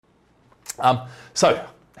So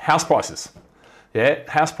house prices. Yeah,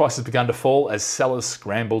 house prices begun to fall as sellers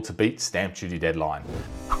scramble to beat stamp duty deadline.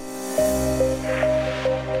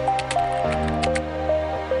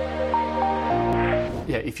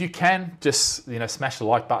 Yeah, if you can, just smash the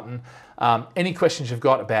like button. Any questions you've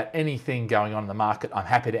got about anything going on in the market, I'm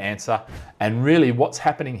happy to answer. And really what's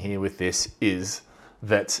happening here with this is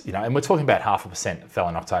that, and we're talking about 0.5% fell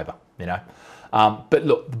in October, But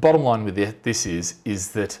look, the bottom line with this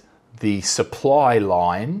is that the supply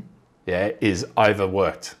line, is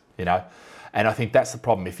overworked, And I think that's the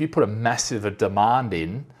problem. If you put a massive demand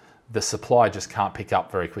in, the supply just can't pick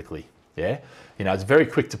up very quickly, It's very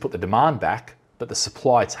quick to put the demand back, but the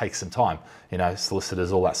supply takes some time,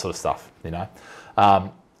 solicitors, all that sort of stuff,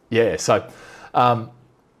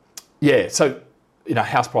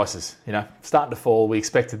 house prices, starting to fall. We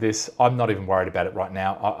expected this. I'm not even worried about it right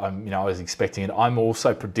now. I was expecting it. I'm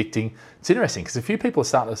also predicting. It's interesting because a few people are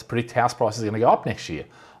starting to predict house prices are going to go up next year.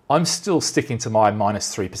 I'm still sticking to my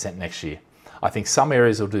 -3% next year. I think some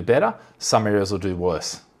areas will do better, some areas will do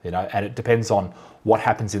worse, and it depends on what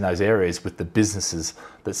happens in those areas with the businesses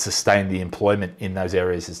that sustain the employment in those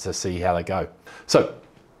areas as to see how they go. So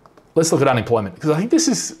let's look at unemployment, because I think this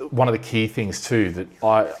is one of the key things too that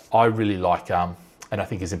I really like and I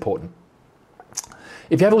think is important.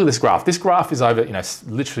 If you have a look at this graph is over,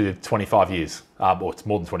 literally 25 years, or it's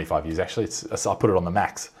more than 25 years actually. I put it on the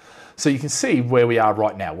max. So you can see where we are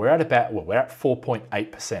right now. We're at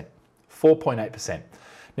 4.8%. 4.8%.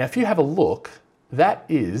 Now, if you have a look,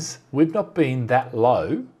 we've not been that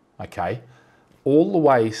low, okay, all the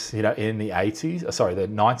way, in the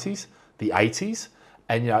 90s, the 80s,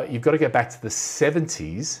 and you've got to go back to the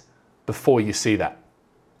 70s before you see that,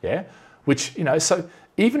 which, so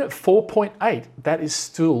even at 4.8, that is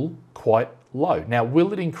still quite low. Now,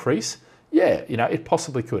 will it increase? Yeah, it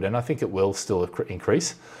possibly could, and I think it will still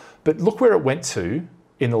increase. But look where it went to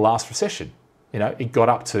in the last recession. It got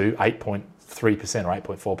up to 8.3% or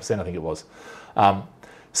 8.4%, I think it was.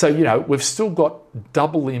 So, we've still got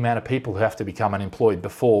double the amount of people who have to become unemployed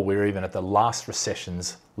before we're even at the last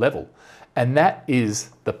recession's level. And that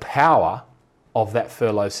is the power of that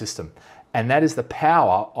furlough system. And that is the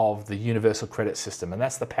power of the universal credit system. And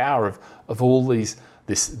that's the power of all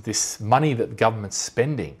this money that the government's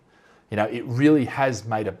spending. It really has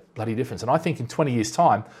made a bloody difference. And I think in 20 years'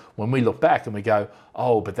 time, when we look back and we go,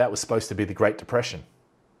 oh, but that was supposed to be the Great Depression.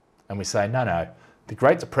 And we say, no, the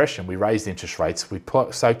Great Depression, we raised interest rates, we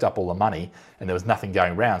soaked up all the money, and there was nothing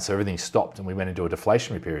going around, so everything stopped and we went into a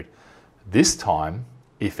deflationary period. This time,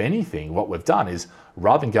 if anything, what we've done is,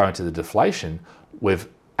 rather than go into the deflation, we've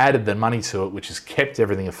added the money to it, which has kept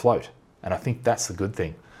everything afloat. And I think that's the good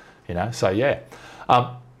thing, so yeah.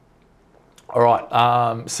 All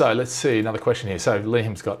right, so let's see, another question here. So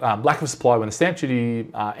Liam's got, lack of supply when the stamp duty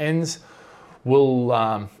ends, will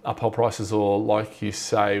uphold prices, or like you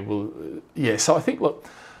say, so I think, look,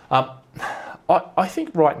 I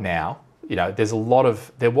think right now, there was a lot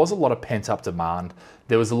of pent up demand.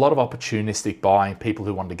 There was a lot of opportunistic buying, people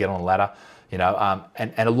who wanted to get on a ladder,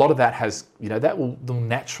 and a lot of that has, that will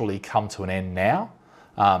naturally come to an end now.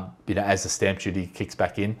 As the stamp duty kicks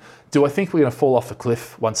back in. Do I think we're going to fall off a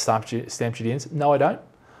cliff once stamp duty ends? No, I don't.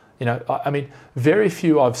 I mean, very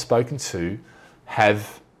few I've spoken to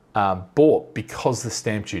have bought because of the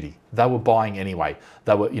stamp duty. They were buying anyway.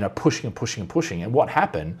 They were, pushing and pushing and pushing. And what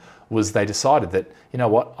happened was they decided that,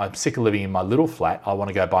 I'm sick of living in my little flat. I want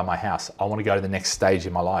to go buy my house. I want to go to the next stage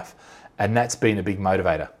in my life. And that's been a big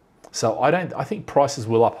motivator. So I think prices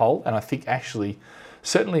will uphold, and I think actually,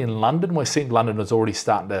 certainly in London, we're seeing London is already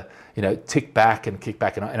starting to, tick back and kick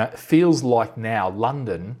back. And it feels like now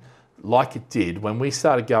London, like it did when we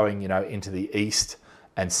started going, into the east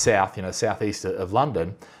and south, southeast of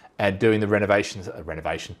London, and doing the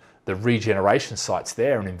the regeneration sites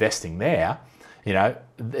there and investing there,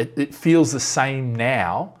 it feels the same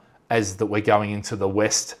now as that we're going into the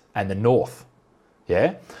west and the north.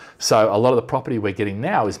 Yeah. So a lot of the property we're getting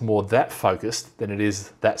now is more that focused than it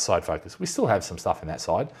is that side focused. We still have some stuff in that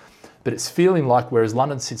side, but it's feeling like whereas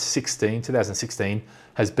London since 2016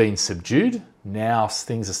 has been subdued, now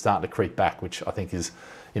things are starting to creep back, which I think is,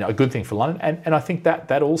 a good thing for London. And I think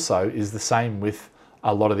that also is the same with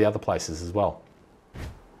a lot of the other places as well.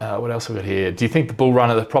 What else have we got here? Do you think the bull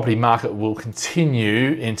run of the property market will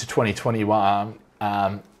continue into 2021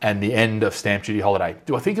 and the end of stamp duty holiday?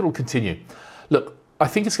 Do I think it will continue? Look, I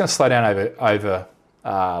think it's going to slow down over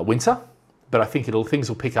winter, but I think things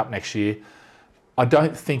will pick up next year. I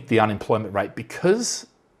don't think the unemployment rate, because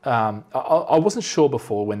I wasn't sure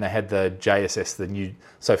before when they had the JSS,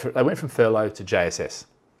 they went from furlough to JSS,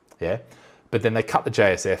 but then they cut the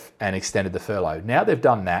JSF and extended the furlough. Now they've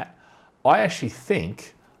done that, I actually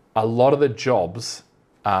think a lot of the jobs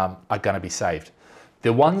are going to be saved.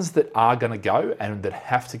 The ones that are going to go and that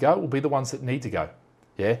have to go will be the ones that need to go.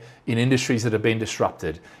 Yeah, in industries that have been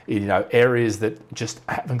disrupted, in areas that just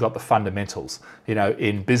haven't got the fundamentals,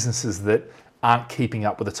 in businesses that aren't keeping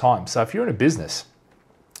up with the time. So if you're in a business,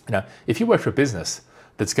 if you work for a business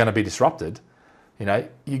that's going to be disrupted,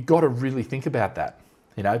 you've got to really think about that,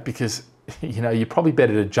 because you're probably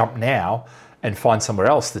better to jump now and find somewhere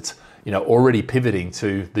else that's already pivoting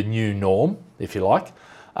to the new norm, if you like,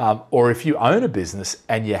 or if you own a business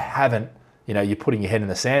and you haven't, you're putting your head in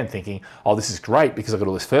the sand thinking, oh, this is great because I've got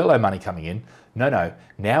all this furlough money coming in. No,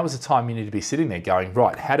 now is the time you need to be sitting there going,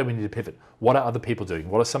 right, how do we need to pivot? What are other people doing?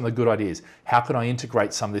 What are some of the good ideas? How can I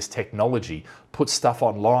integrate some of this technology, put stuff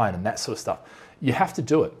online and that sort of stuff? You have to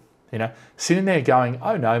do it. Sitting there going,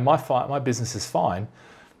 oh no, my business is fine.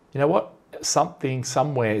 You know what? Something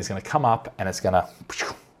somewhere is going to come up and it's going to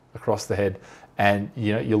across the head, and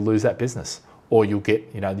you'll lose that business, or you'll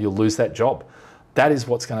lose that job. That is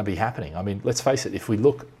what's going to be happening. I mean, let's face it. If you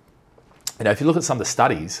look at some of the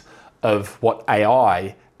studies of what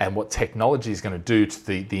AI and what technology is going to do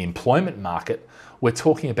to the employment market, we're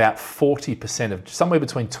talking about 40% of somewhere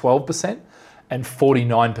between 12% and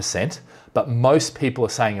 49%. But most people are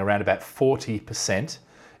saying around about 40%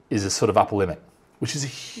 is a sort of upper limit, which is a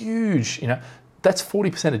huge, that's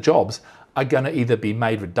 40% of jobs are going to either be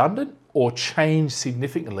made redundant or change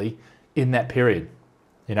significantly in that period,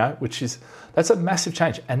 that's a massive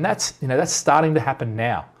change. And that's starting to happen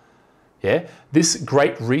now. Yeah. This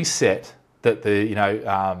great reset that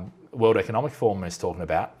the, World Economic Forum is talking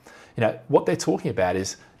about, what they're talking about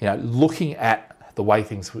is, looking at the way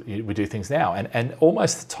we do things now, and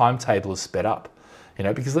almost the timetable is sped up,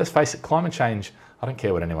 because let's face it, climate change, I don't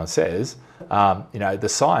care what anyone says, the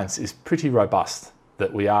science is pretty robust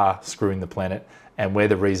that we are screwing the planet and we're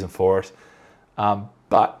the reason for it.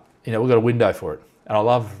 But, we've got a window for it. And I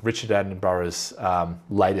love Richard Attenborough's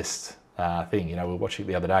latest thing, we were watching it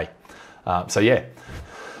the other day.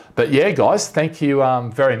 But yeah, guys, thank you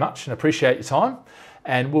very much and appreciate your time.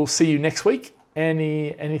 And we'll see you next week.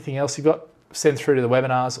 Anything else you've got, send through to the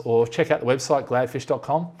webinars or check out the website,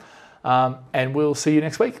 gladfish.com. And we'll see you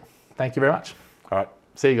next week. Thank you very much. All right.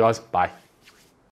 See you guys. Bye.